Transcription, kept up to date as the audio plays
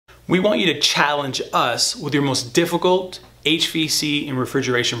We want you to challenge us with your most difficult HVAC and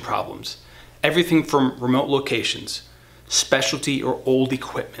refrigeration problems. Everything from remote locations, specialty or old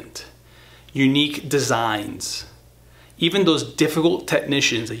equipment, unique designs, even those difficult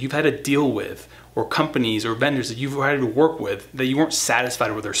technicians that you've had to deal with, or companies or vendors that you've had to work with that you weren't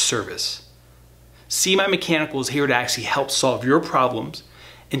satisfied with their service. CMI Mechanical is here to actually help solve your problems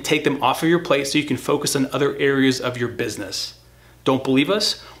and take them off of your plate so you can focus on other areas of your business. Don't believe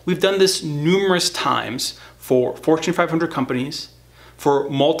us? We've done this numerous times for Fortune 500 companies, for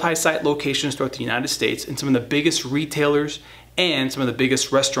multi-site locations throughout the United States, and some of the biggest retailers and some of the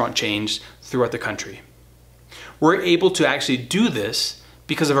biggest restaurant chains throughout the country. We're able to actually do this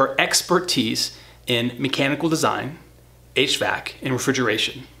because of our expertise in mechanical design, HVAC, and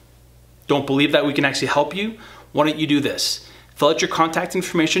refrigeration. Don't believe that we can actually help you? Why don't you do this? Fill out your contact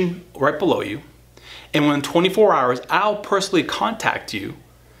information right below you, and within 24 hours, I'll personally contact you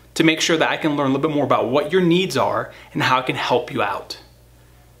to make sure that I can learn a little bit more about what your needs are and how I can help you out.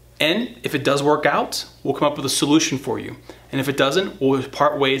 And if it does work out, we'll come up with a solution for you. And if it doesn't, we'll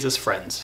part ways as friends.